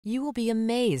You will be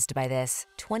amazed by this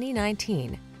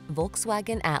 2019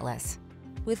 Volkswagen Atlas.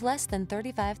 With less than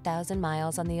 35,000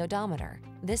 miles on the odometer,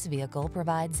 this vehicle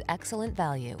provides excellent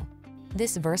value.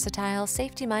 This versatile,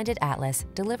 safety-minded Atlas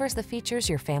delivers the features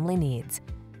your family needs.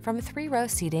 From three-row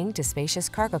seating to spacious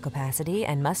cargo capacity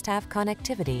and must-have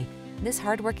connectivity, this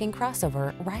hardworking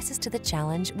crossover rises to the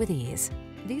challenge with ease.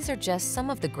 These are just some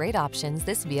of the great options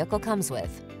this vehicle comes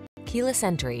with: keyless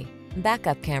entry,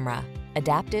 backup camera,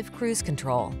 adaptive cruise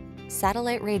control,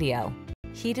 satellite radio,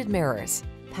 heated mirrors,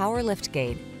 power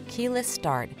liftgate, keyless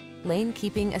start, lane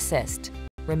keeping assist,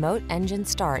 remote engine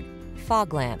start,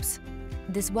 fog lamps.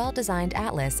 This well-designed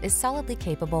Atlas is solidly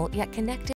capable yet connected